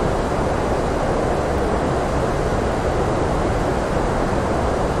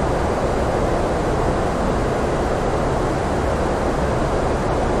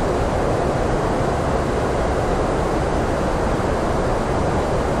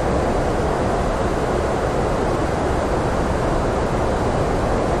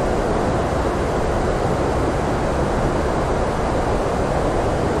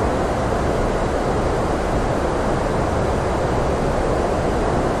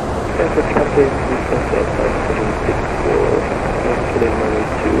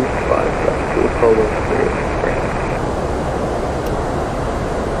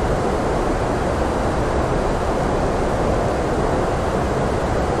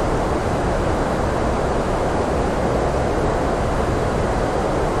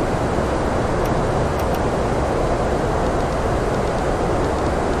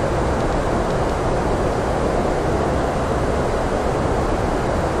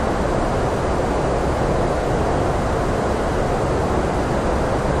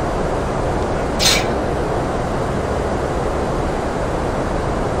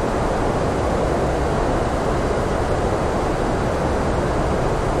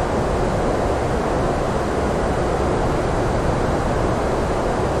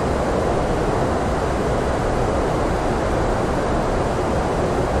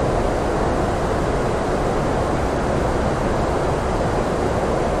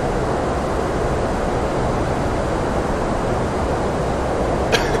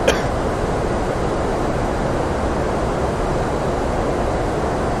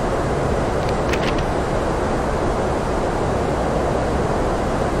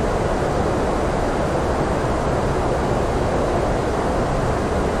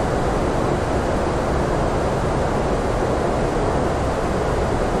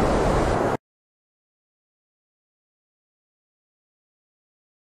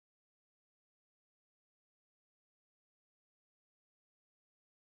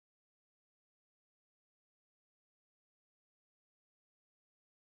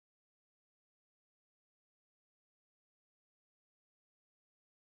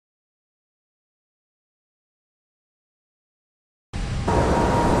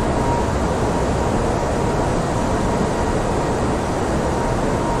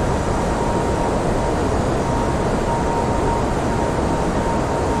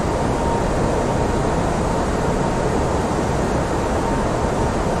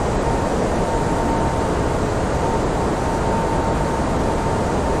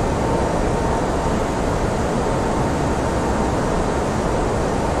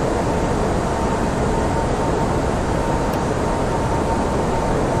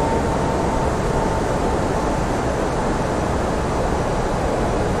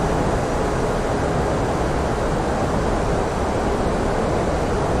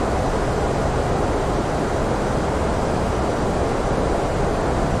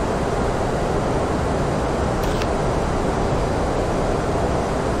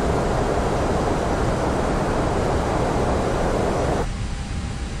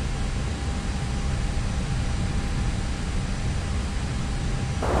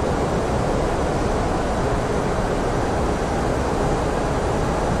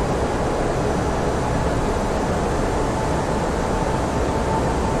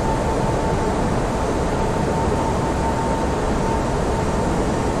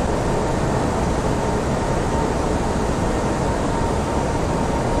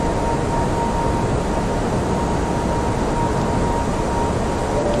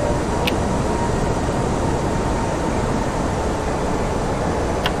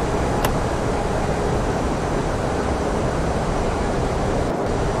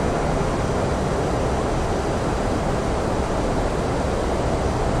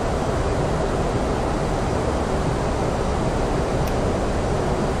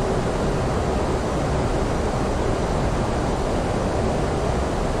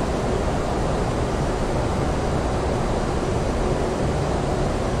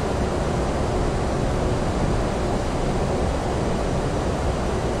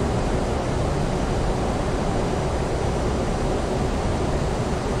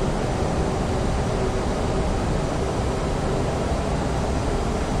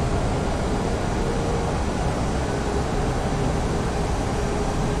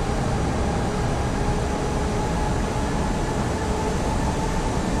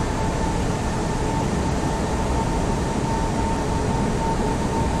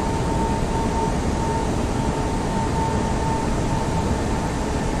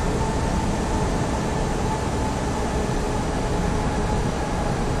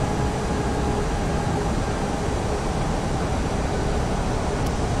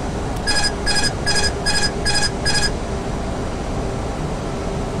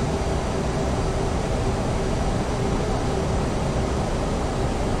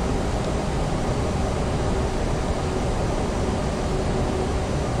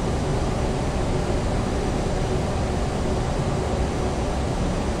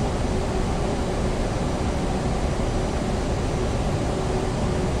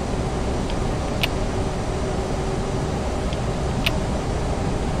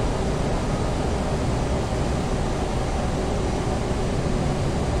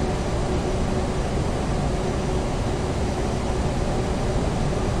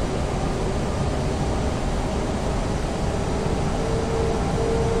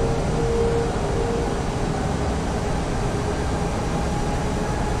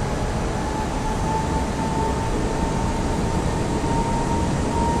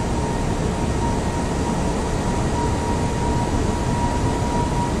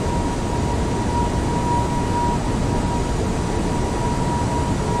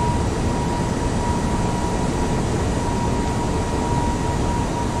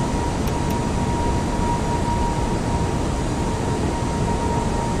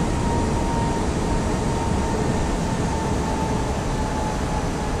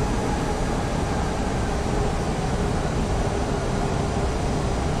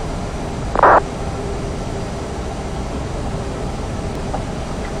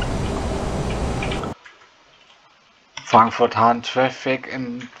 Frankfurt-Hahn traffic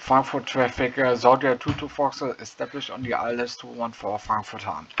in Frankfurt traffic, Zodiac 22 Fox established on the ILS 214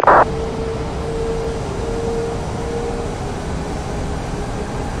 Frankfurt-Hahn.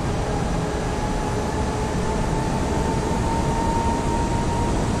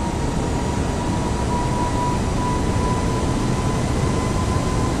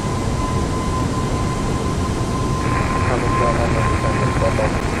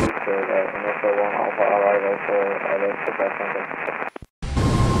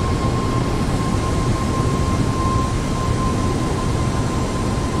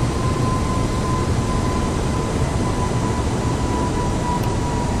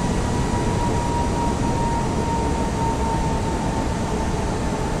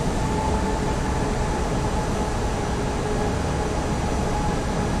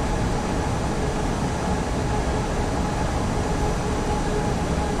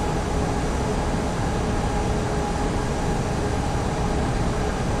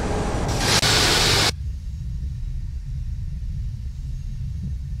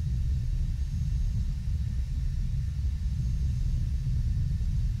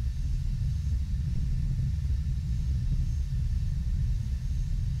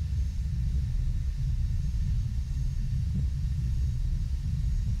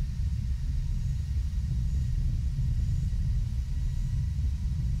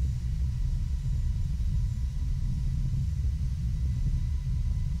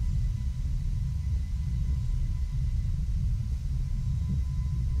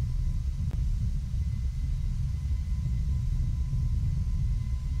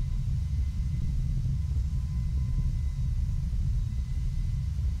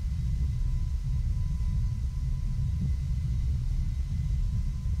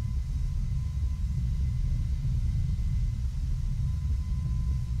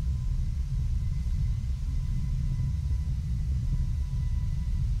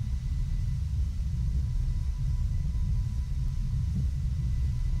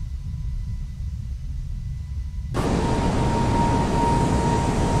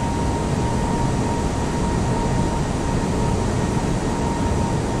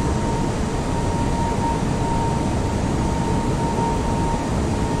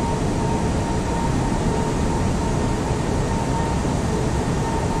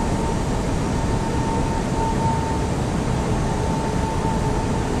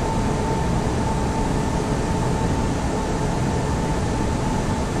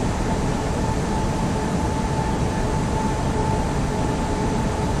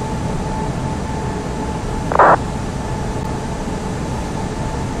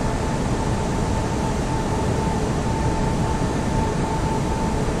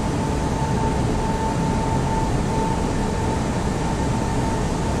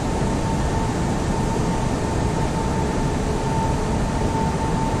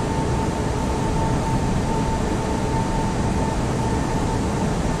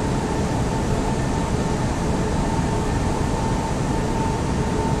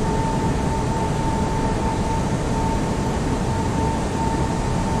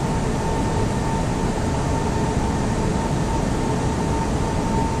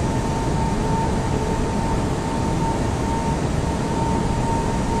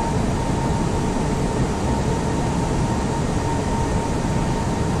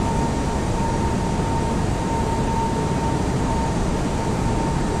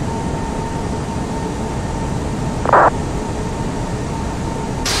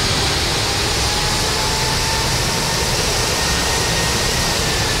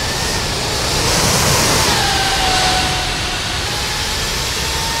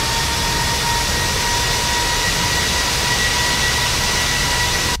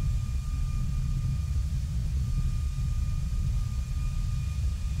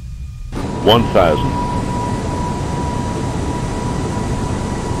 $1,000.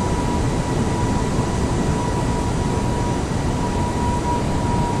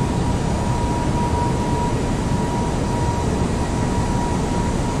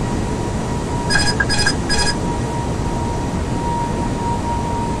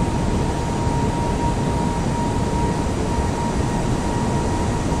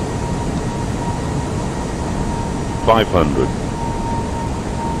 $500.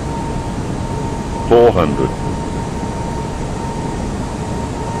 400.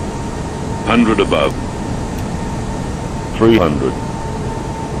 100 above. 300.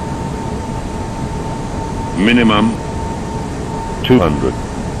 Minimum 200.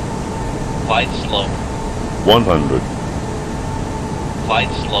 Flight slow. 100.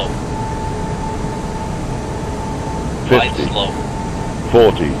 Flight slow. 50. Flight slow.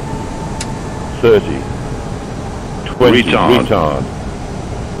 40. 30. 20. Retard.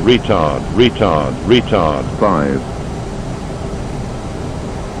 Retard. Retard. Retard. 5.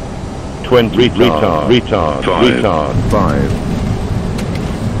 20. Retard. Retard. 5. Retard. 5.